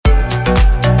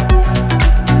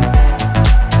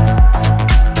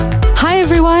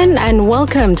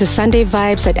welcome to Sunday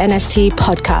Vibes at NST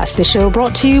Podcast, the show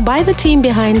brought to you by the team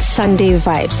behind Sunday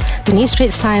Vibes, the New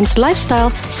Straits Times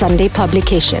lifestyle Sunday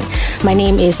publication. My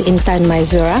name is Intan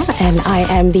Maizura and I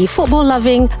am the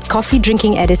football-loving,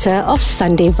 coffee-drinking editor of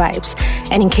Sunday Vibes.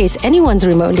 And in case anyone's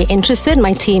remotely interested,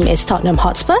 my team is Tottenham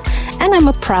Hotspur and I'm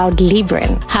a proud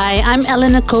Libran. Hi, I'm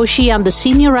Eleanor Koshi. I'm the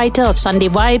senior writer of Sunday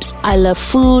Vibes. I love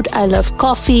food, I love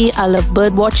coffee, I love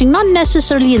bird watching, not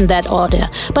necessarily in that order.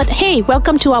 But hey,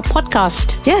 welcome to our podcast.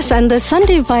 Yes, and the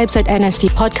Sunday Vibes at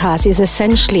NST podcast is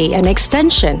essentially an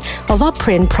extension of our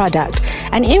print product,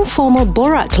 an informal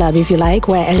Borak club, if you like,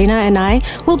 where Elena and I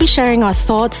will be sharing our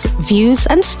thoughts, views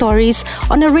and stories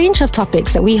on a range of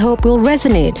topics that we hope will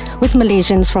resonate with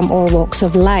Malaysians from all walks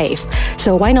of life.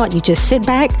 So why not you just sit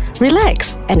back,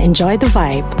 relax and enjoy the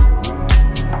vibe.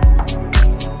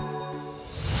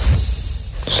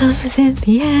 Love is in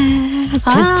the air.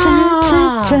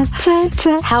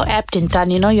 How apt,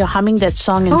 Intan. You know, you're humming that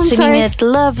song and I'm singing sorry. it.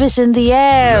 Love is in the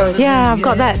air. Yeah, I've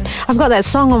got that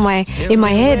song in my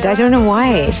head. I don't know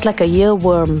why. It's like a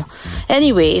earworm.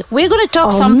 Anyway, we're going to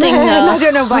talk something. Man, I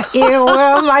don't know about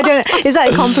earworm. I don't. Is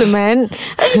that a compliment?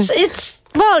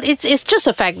 It's just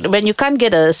a fact. When you can't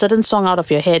get a certain song out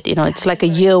of your head, you know, it's like a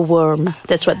earworm.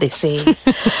 That's what they say.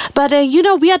 But,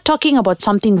 we are talking about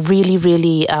something really,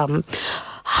 really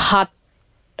heart.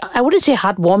 I wouldn't say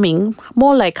heartwarming,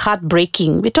 more like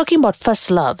heartbreaking. We're talking about first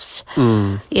loves.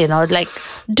 You know, like,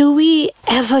 do we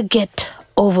ever get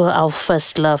over our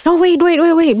first love? No, wait.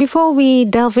 Before we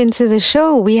delve into the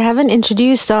show, we haven't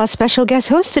introduced our special guest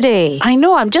host today. I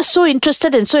know, I'm just so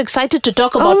interested and so excited to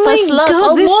talk about first loves.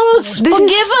 God,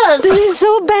 Forgive us. This is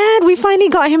so bad. We finally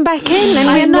got him back in and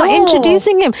we're not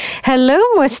introducing him. Hello,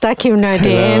 Mustaqim Nordin.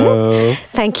 Hello.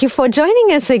 Thank you for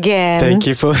joining us again. Thank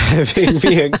you for having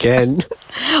me again.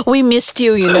 We missed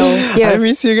you, you know. Yeah. I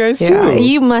miss you guys Yeah, too.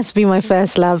 you must be my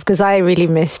first love because I really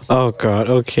missed you. Oh God,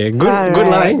 okay. Good All good right.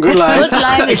 line, good line. Good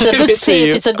line. It's a good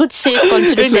save. It's a good save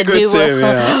considering It's a that we good save,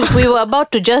 yeah. we were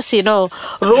about to just,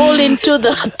 roll into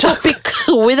the topic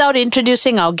without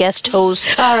introducing our guest host.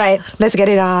 All right, let's get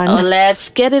it on. Let's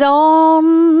get it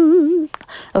on.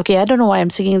 Okay, I don't know why I'm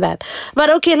singing that. But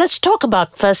okay, let's talk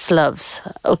about first loves.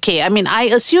 Okay, I mean, I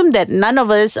assume that none of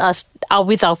us are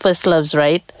with our first loves,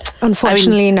 right?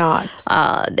 Unfortunately not.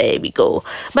 There we go.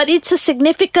 But it's a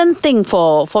significant thing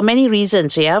for many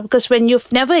reasons, yeah? Because when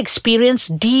you've never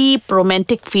experienced deep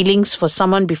romantic feelings for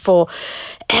someone before,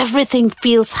 everything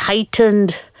feels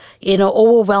heightened,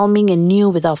 overwhelming and new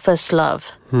with our first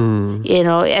love. And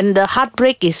the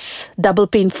heartbreak is double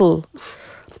painful,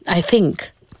 I think.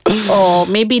 Or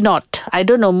maybe not. I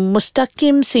don't know.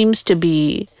 Mustaqim seems to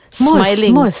be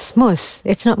smiling. Mus.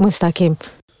 It's not Mustaqim.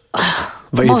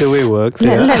 But either way works.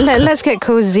 Yeah. Let's get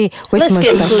cozy with Let's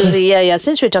get Mustaqim. cozy. Yeah.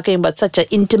 Since we're talking about such an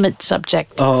intimate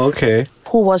subject. Oh, okay.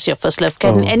 Who was your first love?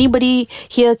 Can anybody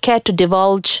here care to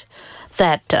divulge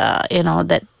that,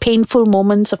 that painful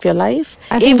moments of your life?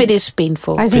 If it is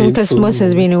painful. I think because Mus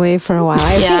has been away for a while.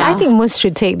 I think Mus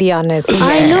should take the honor.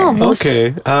 I know. Mus.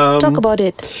 Okay. Talk about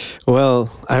it. Well,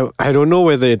 I don't know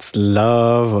whether it's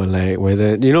love or like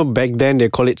whether back then they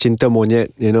call it cinta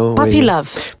monyet, Puppy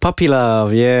love. Puppy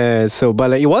love, yeah. So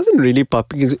but like it wasn't really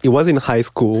puppy, it was in high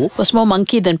school. Was more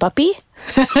monkey than puppy?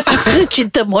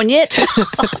 Cinta monyet.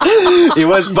 It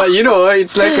was, but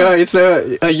it's like it's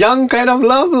a young kind of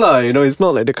love lah. It's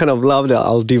not like the kind of love that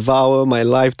I'll devour my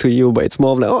life to you, but it's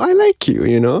more of like, oh, I like you,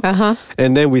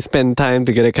 And then we spend time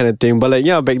together, kind of thing. But like,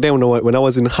 yeah, back then when I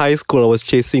was in high school, I was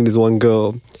chasing this one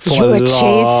girl for a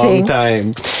long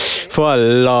time. For a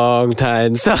long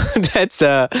time. So that's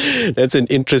an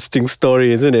interesting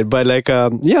story, isn't it? But like,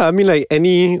 yeah, I mean, like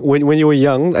when you were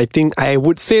young, I think I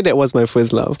would say that was my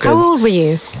first love. How old were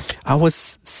you? I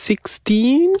was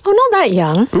 16. Oh, not that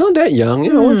young. Not that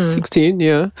young. I was 16,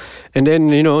 yeah. And then,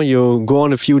 you go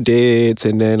on a few dates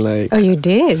and then like... Oh, you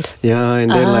did? Yeah,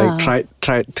 and then like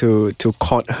tried to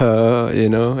court her,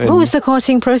 And what was the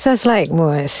courting process like,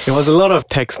 Mus? it was a lot of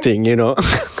texting,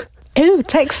 Oh,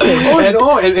 texting.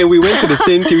 And we went to the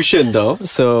same tuition though.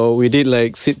 So we did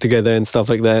like sit together and stuff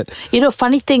like that.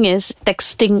 Funny thing is,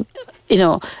 texting,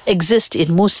 exists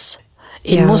in Mus.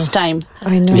 In most time.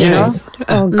 I know. Yes.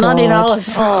 Oh, God. Not in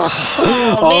ours.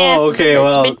 Man, okay, it's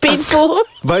well. a bit painful.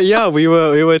 But yeah, we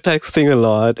were texting a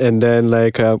lot, and then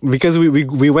like because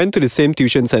we went to the same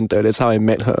tuition center. That's how I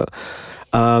met her.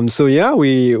 So yeah,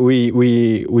 we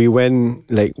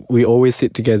went, like, we always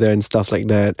sit together and stuff like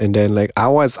that. And then like I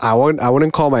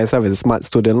wouldn't call myself a smart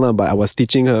student lah, but I was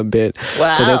teaching her a bit.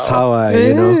 Wow. So that's how I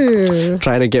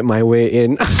try to get my way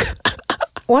in.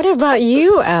 What about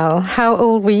you, Al? How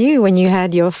old were you when you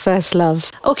had your first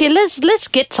love? Okay, let's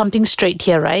get something straight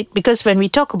here, right? Because when we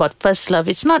talk about first love,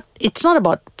 it's not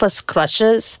about first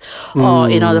crushes or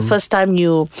the first time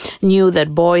you knew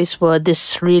that boys were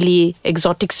this really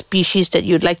exotic species that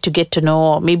you'd like to get to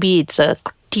know, or maybe it's a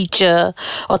teacher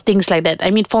or things like that.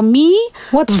 I mean, for me,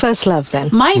 What's first love then?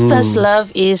 my first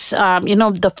love is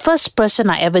the first person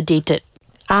I ever dated.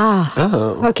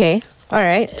 Okay. All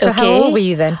right. So how Okay. old were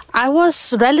you then? I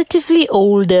was relatively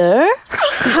older,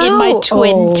 in my How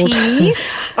old?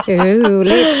 20s. Ooh,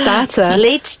 late starter.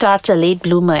 Late starter, late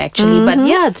bloomer, actually. But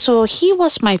yeah, so he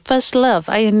was my first love.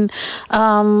 We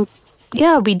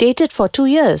dated for 2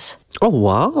 years. Oh,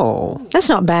 wow. That's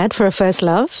not bad for a first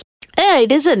love. Yeah,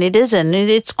 it isn't.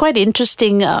 It's quite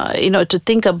interesting, to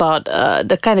think about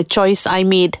the kind of choice I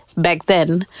made back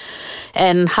then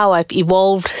and how I've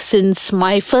evolved since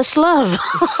my first love.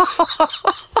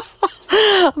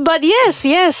 But yes.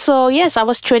 So yes, I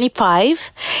was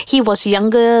 25. He was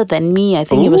younger than me. I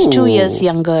think he was 2 years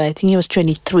younger. I think he was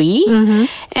 23.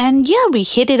 And yeah, we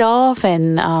hit it off.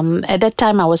 And at that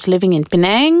time, I was living in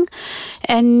Penang,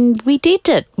 and we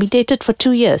dated. We dated for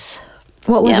 2 years.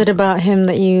 What was Yeah. it about him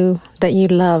that you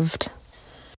loved?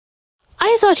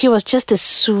 I thought he was just a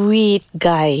sweet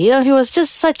guy. He was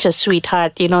just such a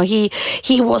sweetheart. He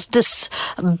was this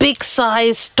big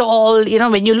size, tall.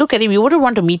 When you look at him, you wouldn't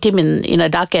want to meet him in a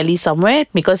dark alley somewhere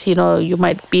because, you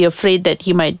might be afraid that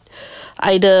he might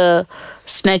either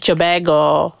snatch your bag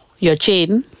or your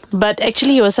chain. But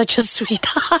actually, he was such a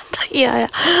sweetheart. Yeah.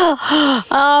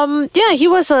 He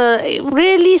was a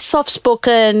really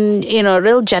soft-spoken,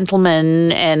 real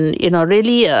gentleman, and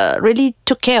really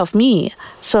took care of me.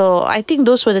 So I think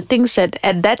those were the things that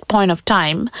at that point of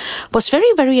time was very,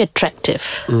 very attractive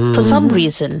for some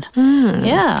reason.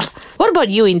 Yeah. What about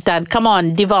you, Intan? Come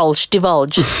on, divulge.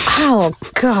 Oh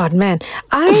God, man!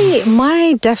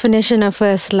 My definition of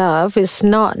first love is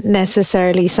not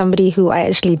necessarily somebody who I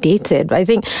actually dated. I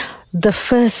think the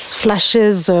first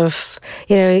flushes of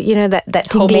that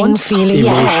tingling Hormones? feeling,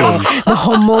 Emotions. the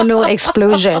hormonal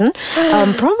explosion,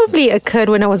 probably occurred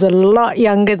when I was a lot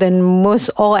younger than most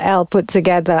all L put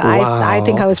together. I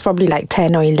think I was probably like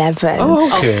 10 or 11. Oh,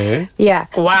 okay. Yeah.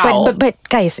 Wow. But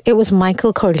guys, it was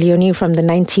Michael Corleone from the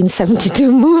 1972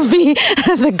 movie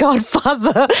The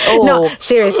Godfather. Oh. No,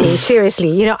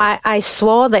 seriously. I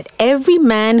swore that every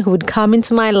man who would come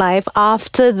into my life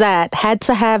after that had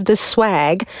to have the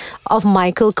swag of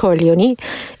Michael Corleone,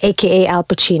 aka Al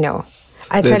Pacino.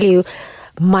 I tell you,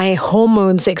 my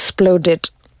hormones exploded.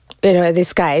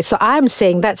 This guy. So I'm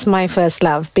saying that's my first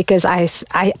love because I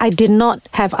did not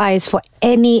have eyes for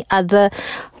any other,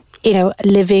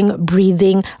 living,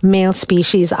 breathing male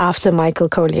species after Michael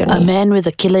Corleone. A man with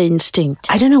a killer instinct.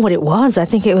 I don't know what it was. I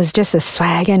think it was just the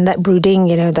swag and that brooding,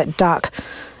 that dark.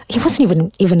 He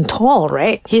wasn't even tall,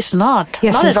 right? He's not.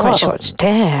 Yes, Not he was at quite all. short.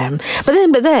 Damn.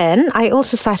 But then I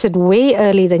also started way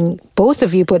early than both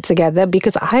of you put together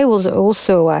because I was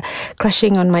also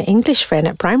crushing on my English friend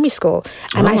at primary school.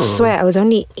 And I swear I was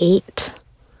only 8.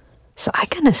 So I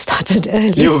kind of started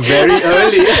early. You're very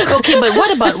early. Okay, but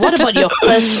what about your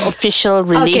first official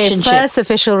relationship? Okay, first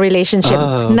official relationship,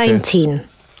 okay. 19.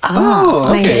 Oh,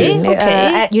 okay. 19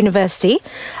 at university.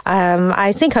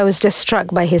 I think I was just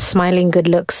struck by his smiling good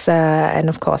looks and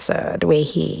of course the way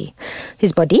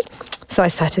his body. So I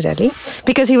started early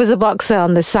because he was a boxer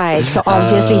on the side. So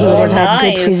obviously he would have had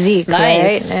good nice, physique,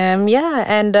 nice.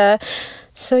 right?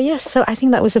 So I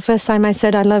think that was the first time I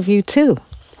said I love you too.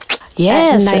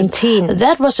 Yes. At 19.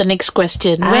 That was the next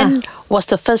question. When was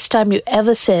the first time you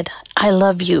ever said, I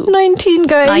love you? 19,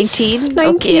 guys. 19?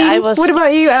 19. Okay, I was- What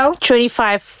about you, Al?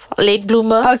 25, late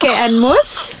bloomer. Okay, and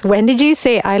Mus, when did you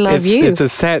say I love you? It's a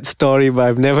sad story, but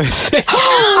I've never said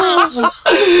to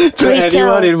Pray anyone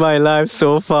tell. in my life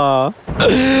so far.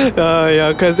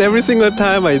 Because every single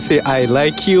time I say I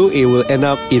like you, it will end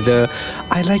up either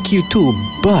I like you too,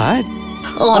 but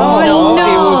Oh, no.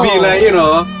 it will be like,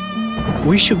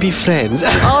 we should be friends.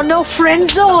 Oh, no, friend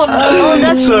zone. Oh,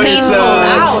 that's So painful. it's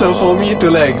Ouch. so for me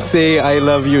to say I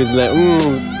love you is like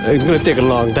it's gonna take a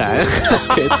long time.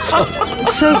 Okay,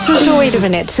 So wait a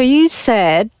minute. So you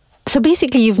said, so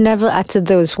basically you've never uttered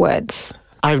those words.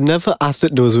 I've never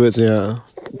uttered those words. Yeah,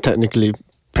 technically,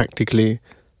 practically,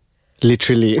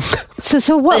 literally.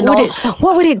 So what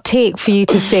would it take for you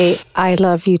to say I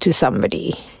love you to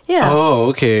somebody? Yeah. Oh,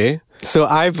 okay. So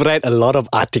I've read a lot of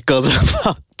articles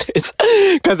about this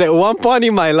because at one point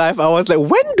in my life I was like,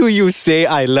 when do you say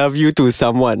I love you to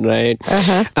someone, right?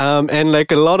 And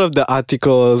like a lot of the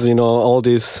articles, all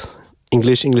these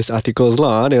English articles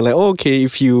they're like, okay,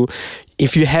 if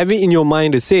if you have it in your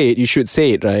mind to say it, you should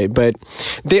say it, right? But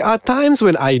there are times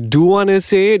when I do want to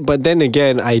say it, but then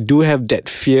again, I do have that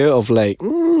fear of like,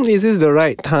 is this the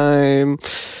right time?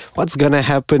 What's gonna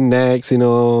happen next?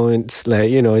 It's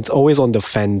like, it's always on the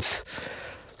fence.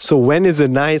 So when is the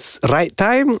right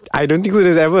time? I don't think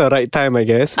there's ever a right time, I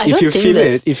guess. If you feel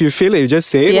it, you just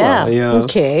say it. Yeah. Yeah.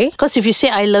 Okay. Because if you say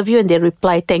I love you and they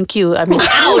reply thank you, I mean,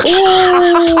 ouch!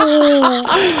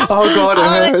 Oh God, it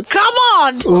hurts. Come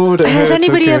on! Oh, that Has hurts,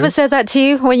 anybody okay. ever said that to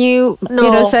you when you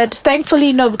said?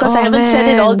 Thankfully, no, because I haven't said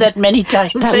it all that many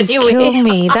times That would anyway. kill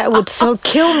me. That would so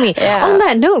kill me. Yeah. On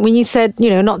that note, when you said,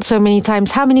 not so many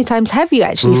times, how many times have you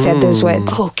actually said those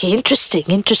words? Okay, interesting.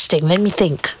 Let me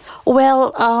think.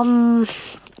 Well,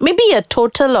 maybe a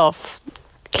total of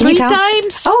Can you 3 count?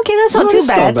 times. Oh, okay, that's not No, too that's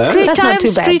not bad. bad. 3 That's times, not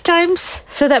too bad. 3 times.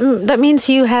 So that means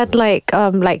you had like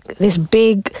this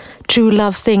big true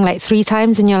love thing like 3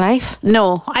 times in your life?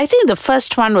 No, I think the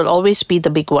first one will always be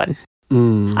the big one.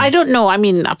 I don't know. I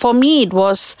mean, for me, it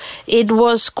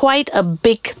was quite a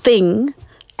big thing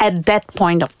at that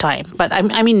point of time. But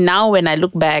I mean, now when I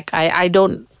look back, I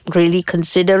don't really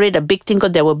consider it a big thing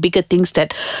because there were bigger things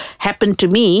that happened to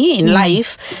me in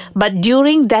life. But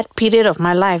during that period of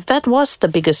my life, that was the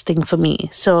biggest thing for me.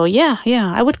 So yeah,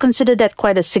 I would consider that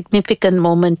quite a significant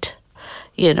moment,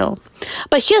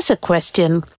 But here's a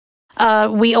question.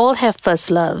 We all have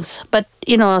first loves, but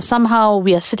somehow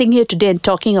we are sitting here today and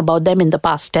talking about them in the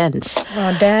past tense.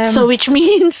 Oh, damn. So which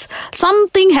means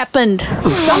something happened.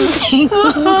 Something.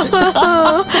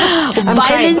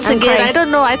 Violence I'm again. crying. I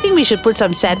don't know. I think we should put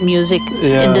some sad music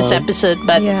Yeah. in this episode.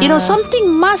 But Yeah. something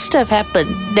must have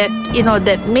happened that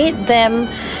that made them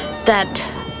that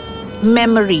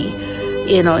memory.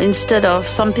 Instead of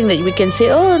something that we can say,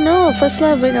 oh no, first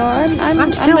love,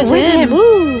 I'm still with him.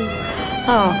 Woo.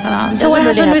 Oh, no, So what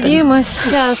happened with you, Mus?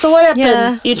 Yeah, so what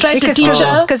happened? You tried to teach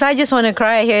her? Because I just want to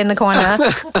cry here in the corner.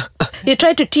 You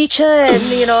tried to teach her and,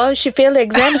 she failed the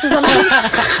exams or something?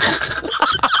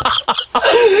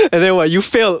 And then what? You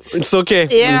failed. It's okay.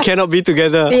 Yeah. We cannot be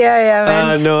together. Yeah,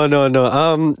 man.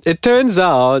 No. It turns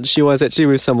out she was actually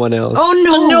with someone else. Oh,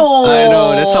 no. I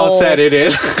know. That's how sad it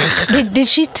is. Did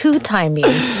she two-time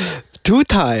you? 2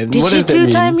 times. Did What she does that mean?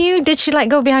 two-time you? Did she like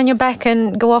go behind your back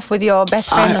and go off with your best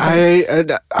friend or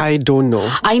something? I don't know.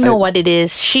 I know what it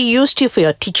is. She used you for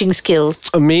your teaching skills.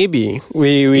 Maybe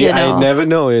I never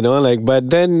know.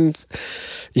 But then,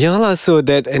 so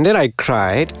that, and then I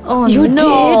cried. Oh, You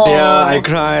no. did? Yeah, I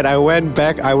cried. I went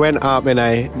back. I went up, and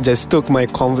I just took my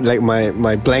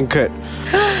my blanket,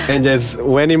 and just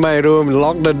went in my room,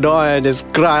 locked the door, and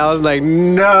just cried. I was like,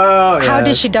 no. How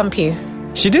did she dump you?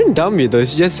 She didn't dump me though.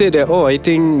 She just said that, I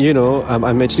think,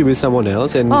 I'm actually with someone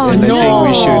else, and Oh, I no. think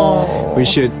we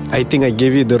should. I think I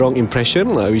gave you the wrong impression.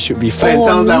 We should be friends.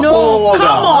 I was like, hold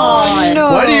on.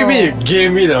 No. What do you mean you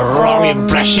gave me the wrong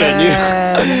impression?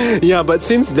 Yeah, but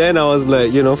since then I was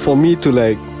like, for me to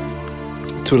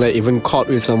even caught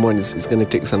with someone, it's gonna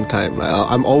take some time.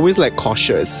 I'm always like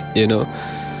cautious,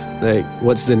 like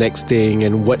what's the next thing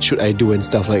and what should I do and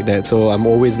stuff like that. So I'm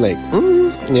always like,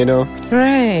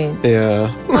 Right.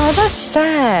 yeah. Oh, that's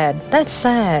sad. That's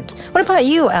sad. What about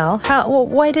you, Al?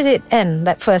 Why did it end,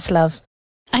 that first love?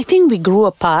 I think we grew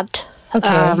apart.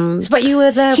 Okay. But you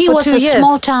were there He for was 2 a years.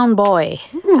 small town boy.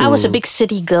 I was a big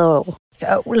city girl.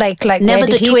 Like Never where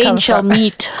the did he twain come shall from?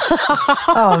 meet.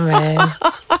 Oh, man.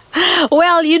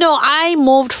 Well, I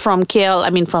moved from KL,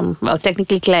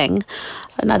 technically Klang,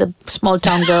 another small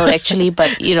town girl actually,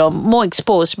 but, more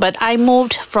exposed. But I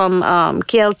moved from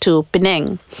KL to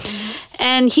Penang.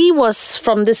 And he was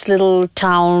from this little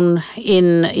town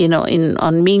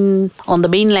on the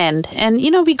mainland. And,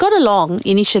 we got along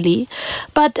initially.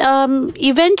 But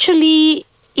eventually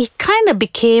it kind of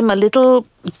became a little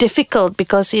difficult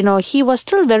because, he was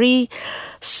still very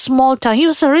small town. He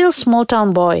was a real small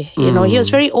town boy. He was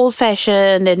very old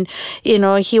fashioned and,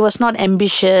 he was not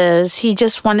ambitious. He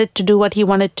just wanted to do what he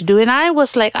wanted to do. And I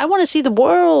was like, I want to see the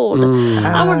world.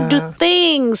 I want to do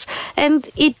things. And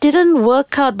it didn't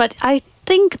work out. But I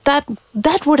think that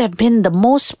would have been the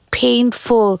most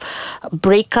painful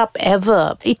breakup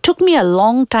ever. It took me a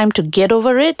long time to get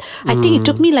over it. I think it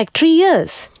took me like 3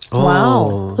 years.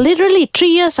 Wow. Literally 3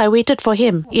 years I waited for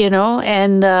him,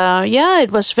 and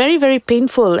it was very, very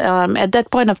painful at that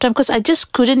point of time because I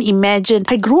just couldn't imagine.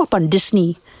 I grew up on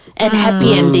Disney and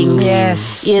happy endings,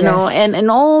 Yes, and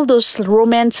all those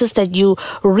romances that you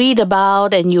read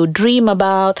about and you dream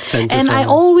about. And I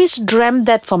always dreamt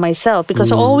that for myself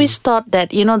because I always thought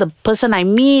that, the person I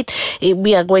meet,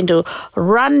 we are going to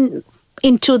run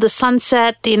into the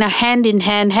sunset, hand in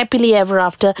hand, happily ever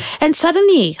after. And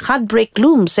suddenly heartbreak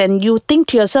looms and you think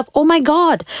to yourself, oh my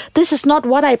God, this is not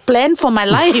what I planned for my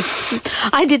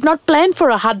life. I did not plan for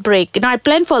a heartbreak. I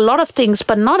planned for a lot of things,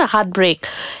 but not a heartbreak.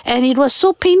 And it was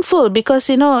so painful because,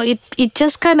 it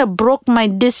just kind of broke my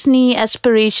Disney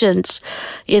aspirations,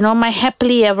 my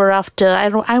happily ever after.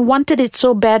 I wanted it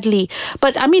so badly.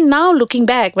 But now looking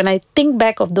back, when I think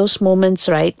back of those moments,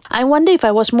 right, I wonder if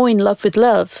I was more in love with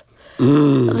love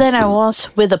than I was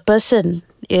with a person,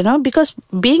 because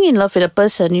being in love with a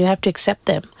person, you have to accept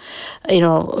them,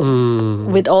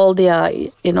 with all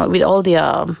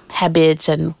their habits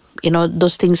and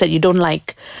those things that you don't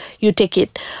like, you take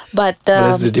it. But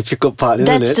that's the difficult part,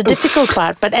 isn't it? That's the difficult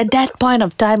part. But at that point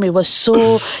of time, it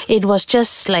was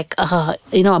just like,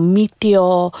 a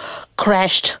meteor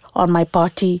crashed on my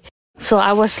party. So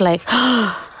I was like,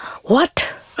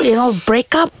 what?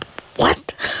 Break up?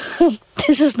 What?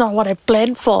 This is not what I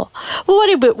planned for.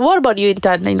 What about you,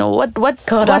 Intan? What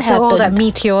after happened? all that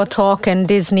meteor talk and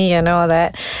Disney and all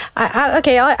that,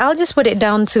 I'll just put it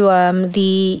down to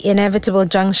the inevitable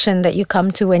junction that you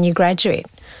come to when you graduate.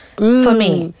 For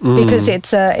me, because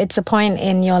it's a point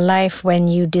in your life when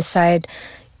you decide,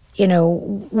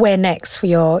 where next for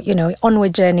your,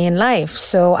 onward journey in life.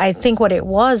 So I think what it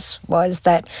was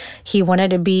that he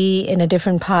wanted to be in a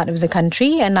different part of the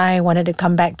country and I wanted to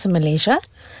come back to Malaysia.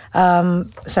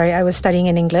 I was studying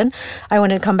in England. I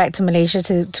wanted to come back to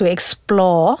Malaysia to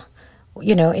explore,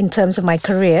 in terms of my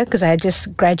career, because I had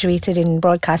just graduated in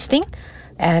broadcasting.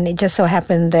 And it just so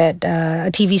happened that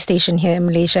a TV station here in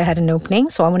Malaysia had an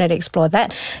opening. So I wanted to explore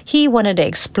that. He wanted to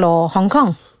explore Hong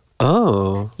Kong.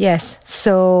 Oh. Yes.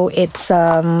 So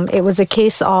it was a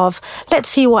case of, let's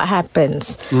see what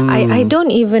happens. I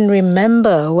don't even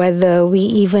remember whether we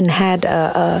even had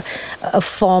a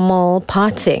formal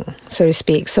parting, so to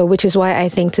speak. So which is why I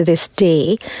think to this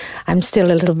day, I'm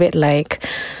still a little bit like,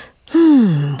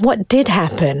 what did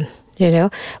happen?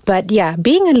 But yeah,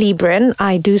 being a Libran,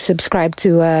 I do subscribe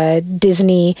to a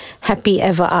Disney happy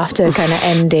ever after kind of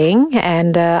ending,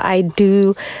 and I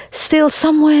do still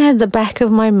somewhere at the back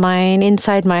of my mind,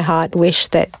 inside my heart, wish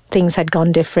that things had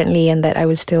gone differently and that I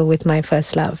was still with my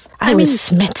first love. I was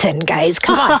smitten, guys.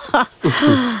 Come on.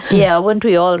 Yeah, weren't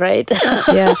we all, right?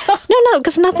 Yeah. No,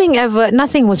 because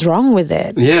nothing was wrong with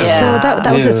it. Yeah. So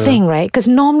that was the thing, right? Because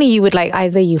normally you would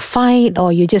either you fight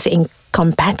or you just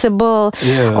incompatible,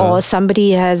 or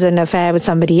somebody has an affair with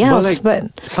somebody else. But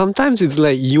sometimes it's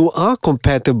like you are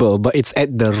compatible, but it's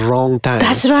at the wrong time.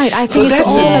 That's right. I think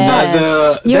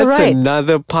that's right.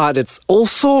 another part. It's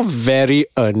also very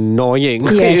annoying.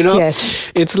 Yes,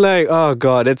 yes. It's like, oh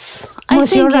God,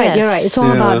 You're right. It's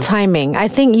all about timing. I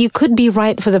think you could be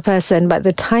right for the person, but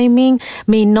the timing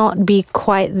may not be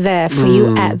quite there for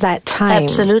you at that time.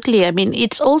 Absolutely.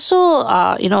 It's also,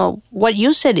 what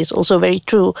you said is also very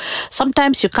true.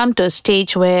 Sometimes you come to a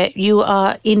stage where you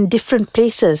are in different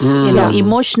places,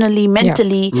 emotionally,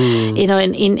 mentally,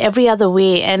 in every other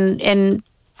way. And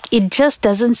it just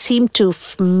doesn't seem to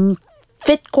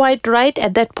fit quite right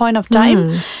at that point of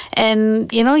time.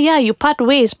 And, you part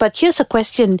ways. But here's a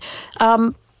question.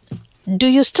 Do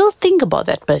you still think about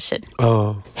that person?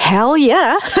 Oh. Hell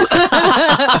yeah.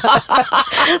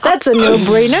 That's a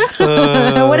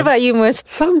no-brainer. What about you, Mus?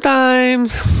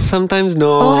 Sometimes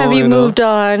no. Oh, have you moved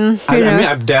on?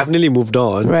 I've definitely moved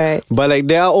on. Right. But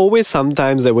there are always some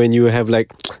times that when you have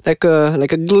like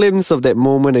a glimpse of that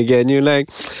moment again, you're like,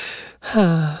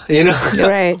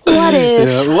 right. What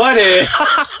if? What if?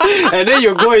 And then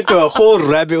you go into a whole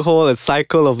rabbit hole, a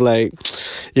cycle of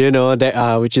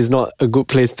that which is not a good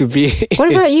place to be.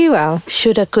 What about you, Al?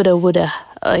 Shoulda, coulda, woulda.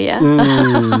 Oh, yeah.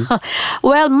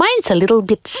 Well, mine's a little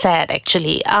bit sad,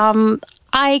 actually.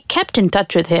 I kept in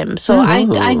touch with him. So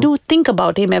I do think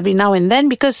about him every now and then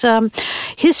because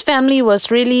his family was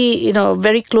really,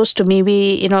 very close to me.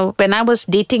 We, when I was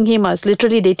dating him, I was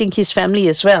literally dating his family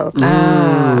as well.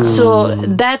 So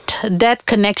that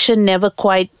connection never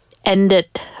quite ended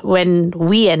when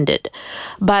we ended.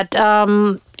 But,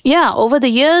 over the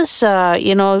years,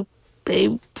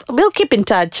 we'll keep in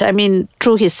touch.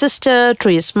 Through his sister,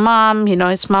 through his mom.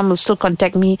 His mom will still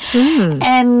contact me.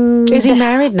 And is he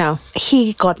married now?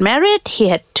 He got married. He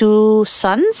had 2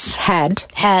 sons.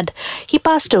 Had. He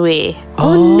passed away.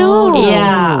 Oh no!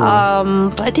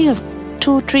 Yeah. I think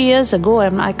 2-3 years ago.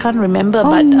 I can't remember.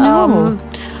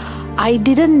 I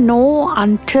didn't know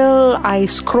until I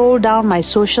scrolled down my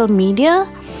social media,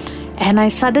 and I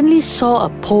suddenly saw a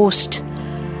post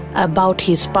about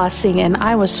his passing, and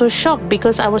I was so shocked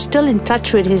because I was still in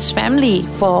touch with his family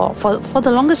for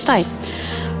the longest time.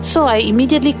 So I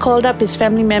immediately called up his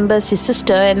family members, his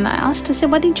sister, and I asked her,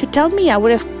 why didn't you tell me? I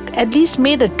would at least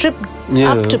made a trip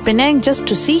up to Penang just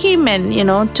to see him, and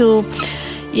to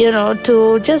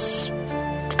just,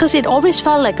 because it always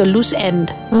felt like a loose end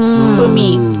for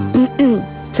me.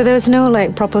 So there was no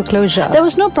proper closure. There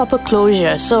was no proper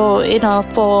closure. So it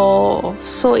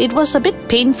was a bit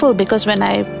painful, because when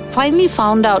I finally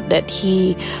found out that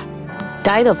he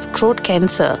died of throat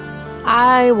cancer,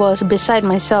 I was beside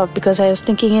myself, because I was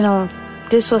thinking,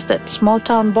 this was that small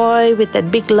town boy with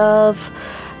that big love.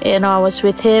 I was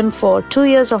with him for 2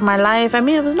 years of my life. I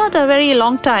mean, it was not a very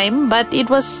long time, but it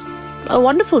was a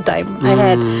wonderful time I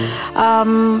had.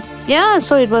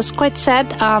 So it was quite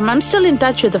sad. I'm still in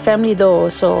touch with the family though,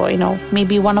 so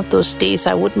maybe one of those days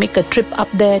I would make a trip up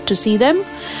there to see them.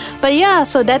 But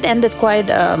so that ended quite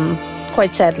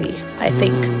sadly, I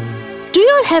think. Do you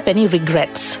all have any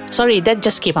regrets? Sorry, that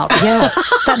just came out. Yeah,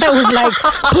 that was like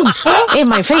boom, in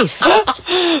my face.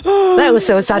 That was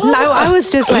so sudden. I was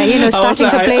just starting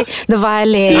to play the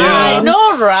violin. I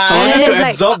know, right? I wanted to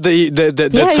absorb the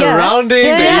surrounding,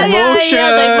 the emotion.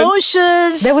 The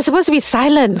emotions. There was supposed to be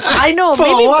silence. I know. For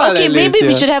a while, Maybe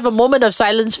we should have a moment of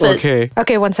silence first.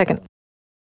 Okay, 1 second.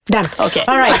 Done. Okay.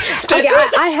 All right. Okay,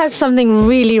 I have something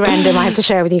really random I have to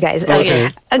share with you guys.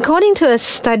 Okay. According to a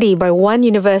study by one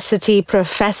university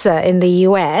professor in the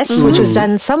US, which was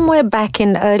done somewhere back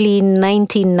in early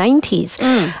 1990s,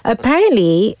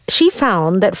 apparently she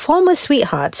found that former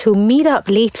sweethearts who meet up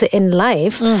later in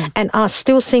life and are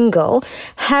still single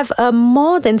have a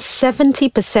more than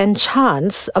 70%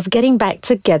 chance of getting back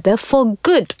together for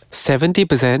good.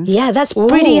 70%? Yeah, that's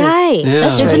pretty high. Yeah.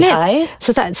 That's Isn't really it? high.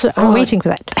 So I'm waiting for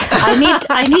that.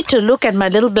 I need to look at my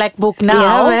little black book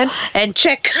now and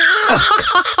check.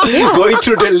 Going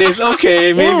through the list.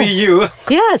 Okay, maybe you.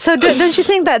 Yeah, so don't you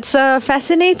think that's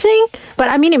fascinating? But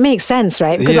I mean, it makes sense,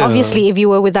 right? Because obviously if you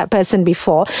were with that person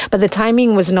before, but the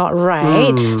timing was not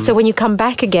right. So when you come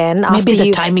back again, Maybe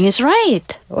the timing is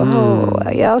right. Oh,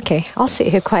 yeah, okay. I'll sit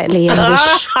here quietly and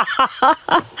wish.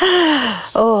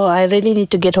 Oh, I really need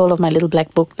to get hold of my little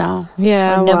black book now.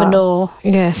 Yeah, I never know.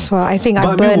 Yes, well, I think I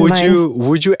But burned mine.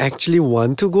 would you actually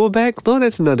want to go back? No,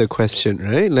 that's another question,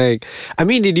 right?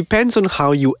 It depends on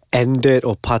how you ended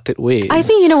or parted ways. I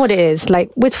think you know what it is.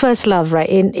 Like with first love, right?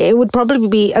 It would probably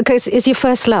be, okay, it's your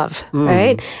first love,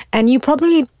 right? And you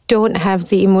probably don't have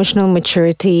the emotional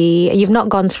maturity. You've not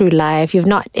gone through life. You've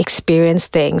not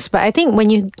experienced things. But I think when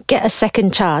you get a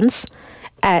second chance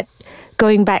at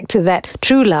going back to that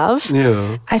true love,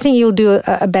 I think you'll do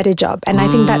a better job. And I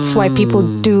think that's why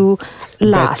people do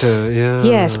last. Better, yeah.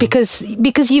 Yes, because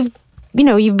you've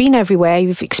been everywhere,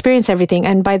 you've experienced everything,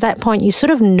 and by that point you sort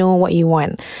of know what you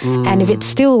want. And if it's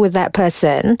still with that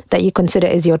person that you consider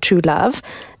is your true love,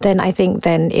 then I think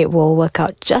then it will work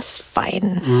out just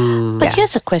fine. But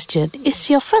here's a question. Is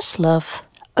your first love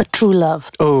a true love?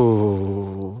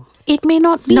 Oh. It may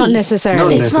not be. Not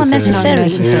necessarily. It's not necessary. Not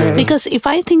necessarily. Because if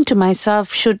I think to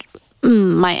myself, should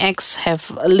my ex have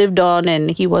lived on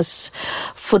and he was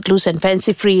footloose and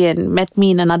fancy free and met me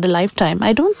in another lifetime,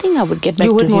 I don't think I would get back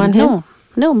You to wouldn't him. want him?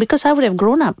 No, because I would have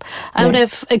grown up. I would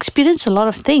have experienced a lot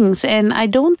of things, and I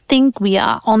don't think we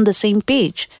are on the same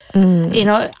page.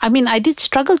 I did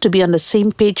struggle to be on the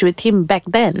same page with him back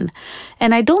then.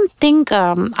 And I don't think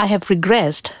I have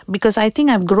regressed, because I think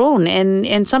I've grown.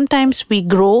 And sometimes we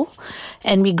grow,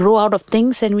 and we grow out of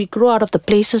things, and we grow out of the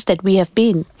places that we have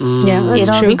been. Yeah,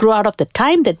 that's true. We grow out of the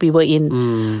time that we were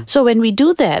in. So when we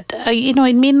do that, it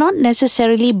may not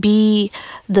necessarily be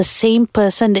the same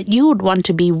person that you would want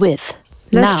to be with.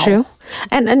 That's true.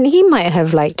 And he might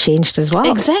have changed as well.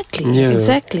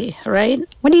 Exactly, right?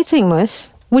 What do you think, Mus?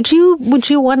 Would you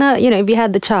wanna, if you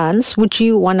had the chance, would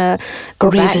you wanna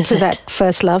go back to that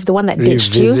first love, the one that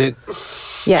ditched you? Revisit.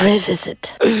 Yeah.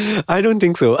 Revisit. I don't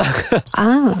think so.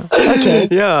 Okay.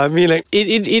 Yeah,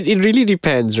 it really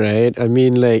depends, right?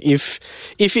 If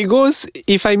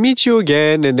I meet you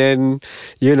again and then,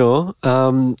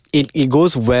 it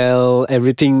goes well,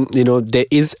 everything, there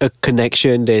is a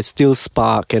connection, there's still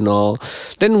spark and all,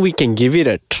 then we can give it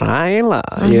a try,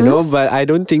 but I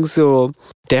don't think so.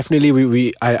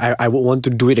 Definitely, I would want to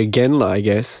do it again, I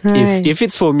guess. Right. If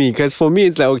it's for me, because for me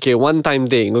it's okay, one time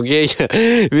thing. Okay,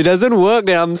 if it doesn't work,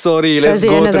 then I'm sorry. Let's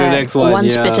go to the next one.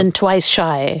 Once bitten, twice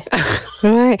shy.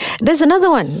 Right. There's another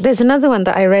one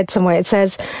that I read somewhere. It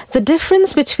says the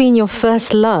difference between your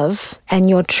first love and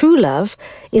your true love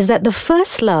is that the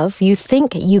first love you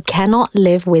think you cannot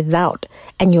live without,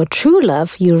 and your true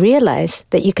love you realize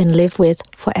that you can live with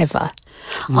forever.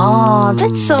 Oh,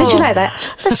 that's so... Did you like that?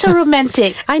 That's so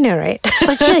romantic. I know, right?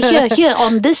 But here,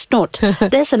 on this note,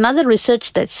 there's another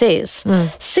research that says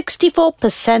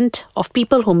 64% of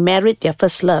people who married their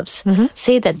first loves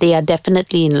say that they are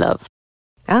definitely in love.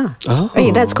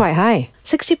 Hey, that's quite high.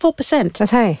 64%.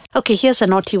 That's high. Okay, here's a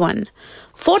naughty one.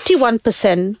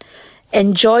 41%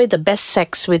 enjoy the best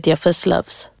sex with their first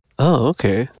loves. Oh,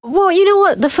 okay. Well, you know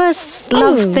what? The first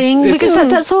love thing, because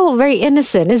that's all very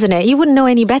innocent, isn't it? You wouldn't know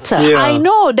any better. Yeah. I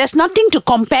know, there's nothing to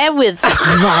compare with.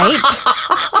 Right?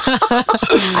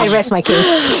 I rest my case.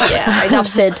 Yeah, enough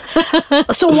said.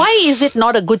 So why is it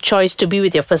not a good choice to be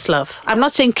with your first love? I'm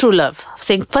not saying true love. I'm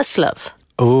saying first love.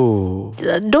 Oh.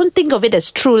 Don't think of it as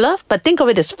true love, but think of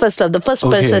it as first love. The first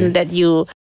person that you...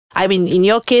 I mean, in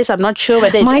your case, I'm not sure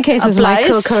whether My it case was applies.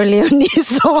 Michael Corleone,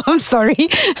 so I'm sorry.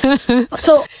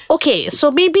 So, okay, so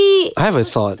maybe... I have a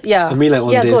thought. Yeah. I mean, like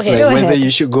on Yeah, this, go ahead. like Go whether ahead. you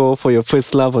should go for your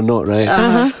first love or not,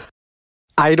 right?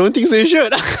 I don't think so you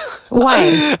should.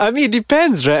 Why? I mean, it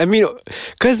depends, right? I mean,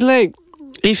 because like,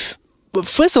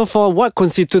 first of all, what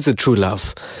constitutes a true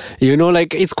love? You know,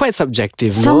 like it's quite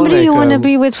subjective. Somebody no? you Like, want to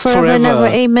be with forever and ever.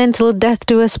 Amen till death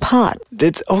do us part.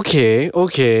 It's okay.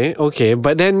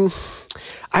 But then,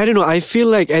 I don't know. I feel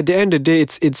like at the end of the day,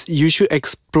 it's you should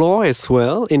explore as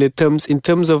well in terms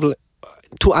of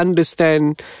to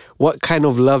understand what kind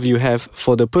of love you have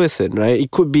for the person, right? It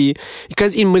could be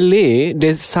because in Malay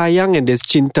there's sayang and there's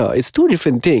cinta. It's two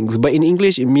different things, but in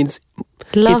English it means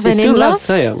Love it's and still in love?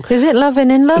 sayang. Is it love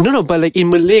and in love? No, but like in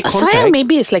Malay context, Sayang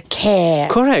maybe it's like care.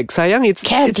 correct. Sayang,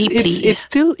 Care deeply.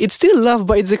 it's still love,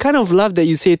 but it's the kind of love that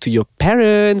you say to your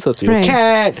parents or to your Right.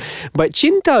 cat. But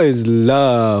cinta is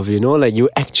love, you know, like you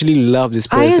actually love this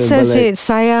I person. associate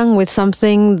sayang with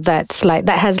something that's like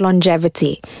that has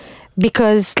longevity.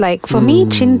 Because like for me,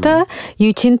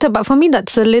 cinta, but for me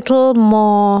that's a little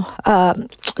more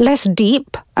less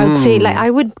deep. I would say like I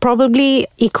would probably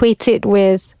equate it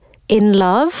with in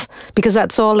love, because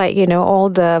that's all like, you know, all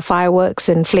the fireworks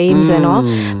and flames and all.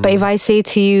 But if I say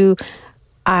to you,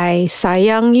 I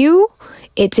sayang you,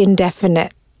 it's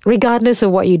indefinite, regardless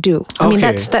of what you do. I mean,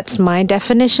 Okay. that's my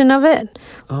definition of it.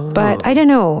 But I don't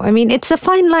know. I mean, it's a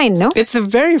fine line, no? It's a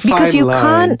very fine Because you line.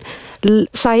 can't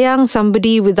sayang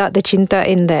somebody without the cinta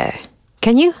in there.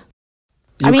 Can you?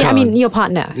 I mean, can't. your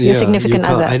partner, Yeah, your significant you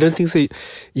can't. other. I don't think so.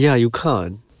 Yeah, you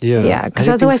can't. Yeah, Yeah, because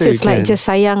I don't think otherwise so you it's like can. just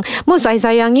sayang. Most I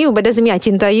sayang you, but doesn't mean I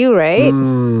cinta you, right?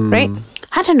 Right?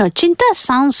 I don't know. Cinta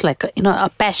sounds like a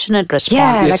passionate response.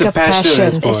 Yeah, It's like a a passionate passion.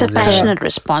 response. It's a passionate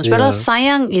response. But Yeah.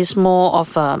 sayang is more of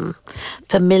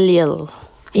familial.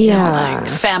 You know, Yeah. like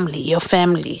family, your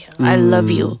family. I love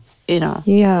you. You know.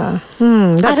 Yeah.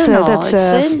 I That's don't know. that's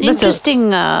It's an that's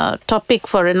interesting topic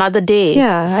for another day.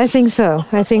 yeah, I think so.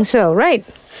 Right.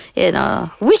 You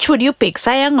know, which would you pick,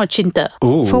 sayang or cinta,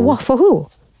 Ooh. For what? For who?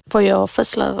 for your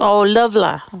first love or love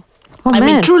lah? Oh, I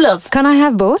mean, man. true love. Can I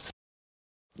have both?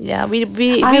 Yeah, we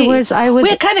I was-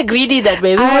 we're kind of greedy that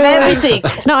way. We want everything.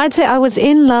 No, I'd say I was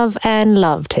in love and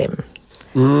loved him.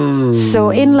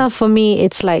 So in love for me,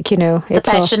 it's like, you know, it's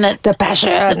all- passionate- the passion,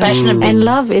 the passionate bit. and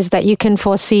love is that you can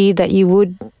foresee that you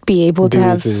would be able to Be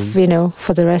have, with him. you know,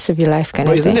 for the rest of your life, kind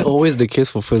But of isn't thing. it always the case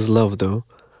for first love, though?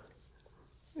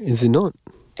 Is it not?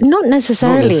 Not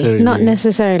necessarily. Not Not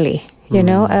necessarily. You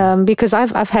know, because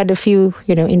I've had a few,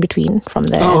 you know, in between from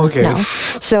there Oh, okay. now.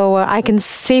 So I can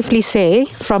safely say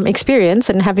from experience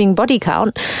and having body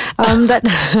count that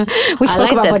we I spoke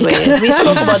like about that body way. count. We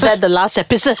spoke about that the last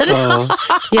episode.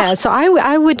 Yeah, so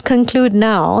I would conclude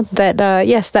now that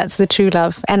yes, that's the true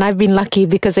love, and I've been lucky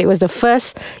because it was the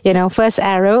first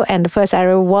arrow, and the first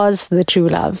arrow was the true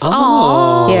love.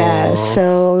 Oh, Yeah,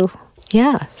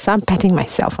 so I'm patting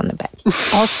myself on the back.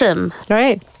 awesome.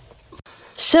 Right.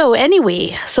 So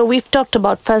anyway, we've talked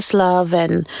about first love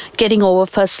and getting over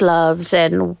first loves,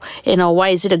 and why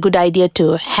is it a good idea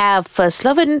to have first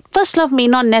love? And first love may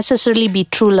not necessarily be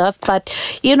true love, but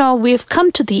we've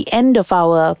come to the end of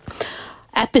our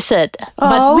episode.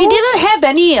 But we didn't have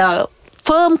any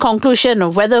firm conclusion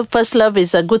of whether first love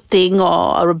is a good thing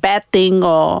or a bad thing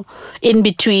or in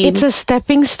between. It's a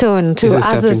stepping stone to It's a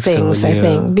other stepping things, stone, I yeah.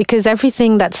 think, because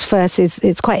everything that's first is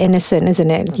quite innocent,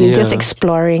 isn't it? You're just Yeah.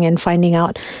 exploring and finding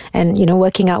out and,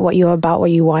 working out what you're about,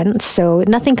 what you want. So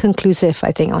nothing conclusive,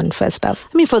 I think, on first love.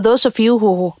 I mean, for those of you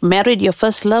who married your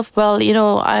first love, well,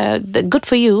 good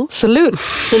for you. Salute.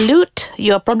 Salute.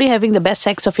 You're probably having the best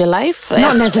sex of your life.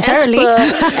 Not necessarily.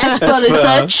 As per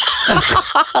research.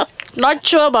 Not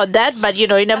sure about that, but you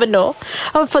never know.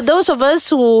 For those of us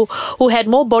who had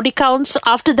more body counts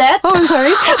after that, Oh, I'm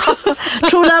sorry.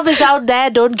 true love is out there.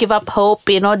 Don't give up hope.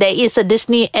 There is a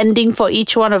Disney ending for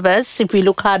each one of us if we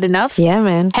look hard enough. Yeah,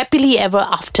 man. Happily ever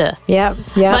after. Yeah.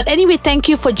 But anyway, thank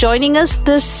you for joining us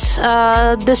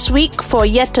this week for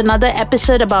yet another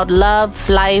episode about love,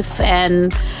 life,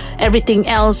 and everything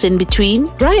else in between.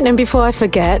 Right, and before I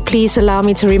forget, please allow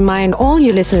me to remind all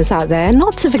you listeners out there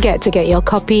not to forget to get your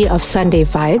copy of Sunday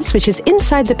Vibes, which is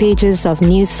inside the pages of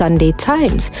New Sunday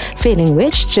Times. Failing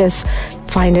which, just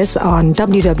find us on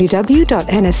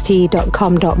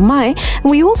www.nst.com.my.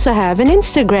 And we also have an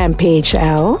Instagram page,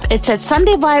 Al. It's at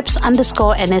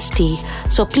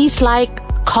SundayVibes_NST. So please like,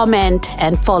 comment,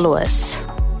 and follow us.